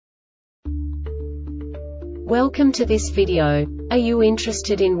Welcome to this video. Are you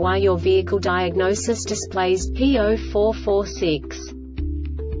interested in why your vehicle diagnosis displays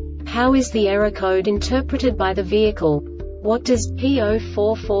P0446? How is the error code interpreted by the vehicle? What does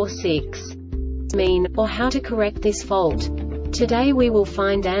P0446 mean, or how to correct this fault? Today we will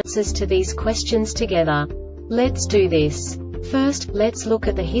find answers to these questions together. Let's do this. First, let's look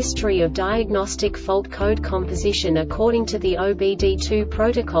at the history of diagnostic fault code composition according to the OBD2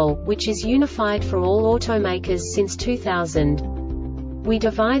 protocol, which is unified for all automakers since 2000. We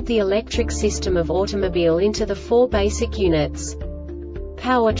divide the electric system of automobile into the four basic units: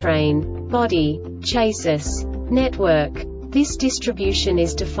 powertrain, body, chassis, network. This distribution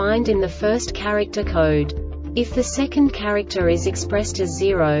is defined in the first character code. If the second character is expressed as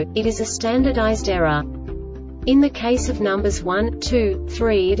 0, it is a standardized error. In the case of numbers 1, 2,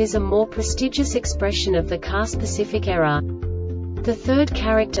 3, it is a more prestigious expression of the car-specific error. The third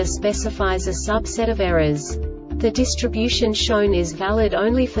character specifies a subset of errors. The distribution shown is valid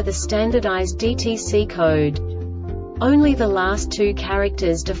only for the standardized DTC code. Only the last two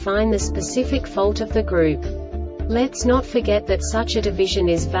characters define the specific fault of the group. Let's not forget that such a division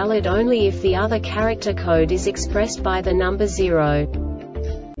is valid only if the other character code is expressed by the number 0.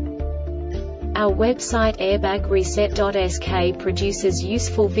 Our website airbagreset.sk produces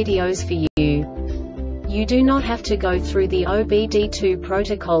useful videos for you. You do not have to go through the OBD2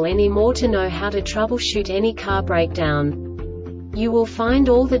 protocol anymore to know how to troubleshoot any car breakdown. You will find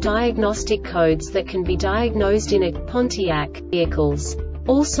all the diagnostic codes that can be diagnosed in a Pontiac vehicles.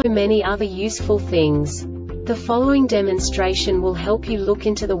 Also many other useful things. The following demonstration will help you look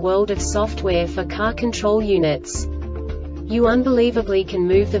into the world of software for car control units. You unbelievably can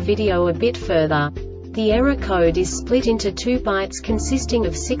move the video a bit further. The error code is split into 2 bytes consisting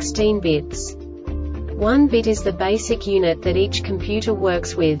of 16 bits. 1 bit is the basic unit that each computer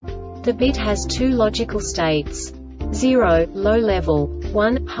works with. The bit has 2 logical states: 0, low level,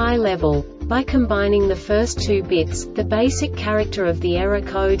 1, high level. By combining the first 2 bits, the basic character of the error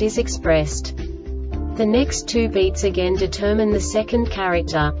code is expressed. The next 2 beats again determine the second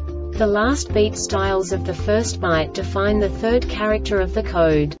character. The last beat styles of the first byte define the third character of the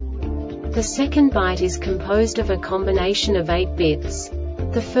code. The second byte is composed of a combination of 8 bits.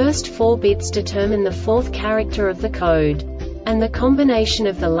 The first 4 bits determine the fourth character of the code. And the combination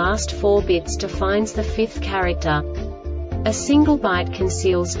of the last 4 bits defines the fifth character. A single byte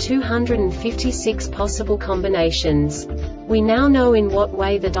conceals 256 possible combinations. We now know in what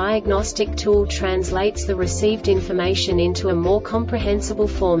way the diagnostic tool translates the received information into a more comprehensible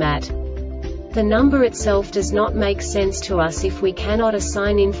format. The number itself does not make sense to us if we cannot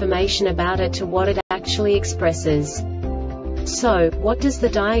assign information about it to what it actually expresses. So, what does the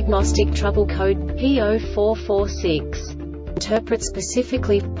Diagnostic Trouble Code P0446 interpret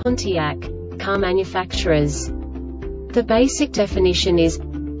specifically for Pontiac car manufacturers? The basic definition is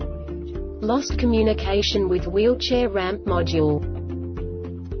lost communication with wheelchair ramp module.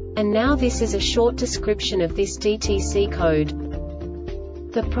 And now this is a short description of this DTC code.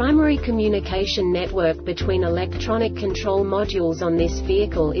 The primary communication network between electronic control modules on this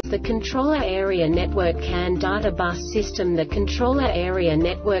vehicle is the Controller Area Network CAN data bus system. The Controller Area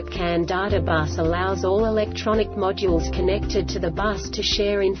Network CAN data bus allows all electronic modules connected to the bus to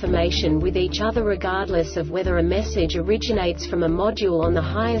share information with each other regardless of whether a message originates from a module on the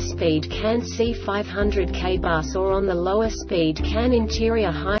higher speed CAN C500K bus or on the lower speed CAN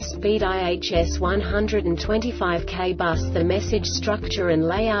interior high-speed IHS 125K bus. The message structure and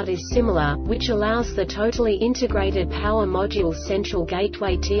layout is similar, which allows the totally integrated power module central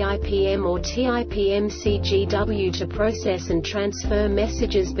gateway TIPM or TIPMCGW to process and transfer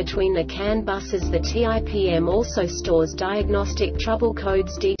messages between the CAN buses. The TIPM also stores Diagnostic Trouble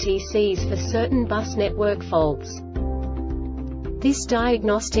Codes DTCs for certain bus network faults. This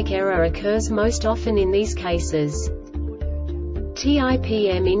diagnostic error occurs most often in these cases: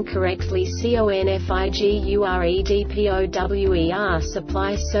 TIPM incorrectly CONFIGUREDPOWER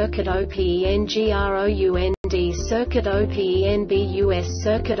supply circuit OPENGROUND circuit OPENBUS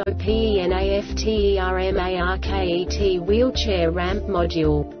circuit OPENAFTERMARKET wheelchair ramp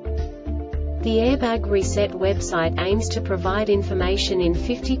module. The Airbag Reset website aims to provide information in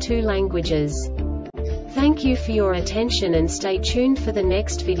 52 languages. Thank you for your attention and stay tuned for the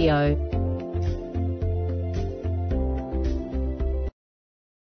next video.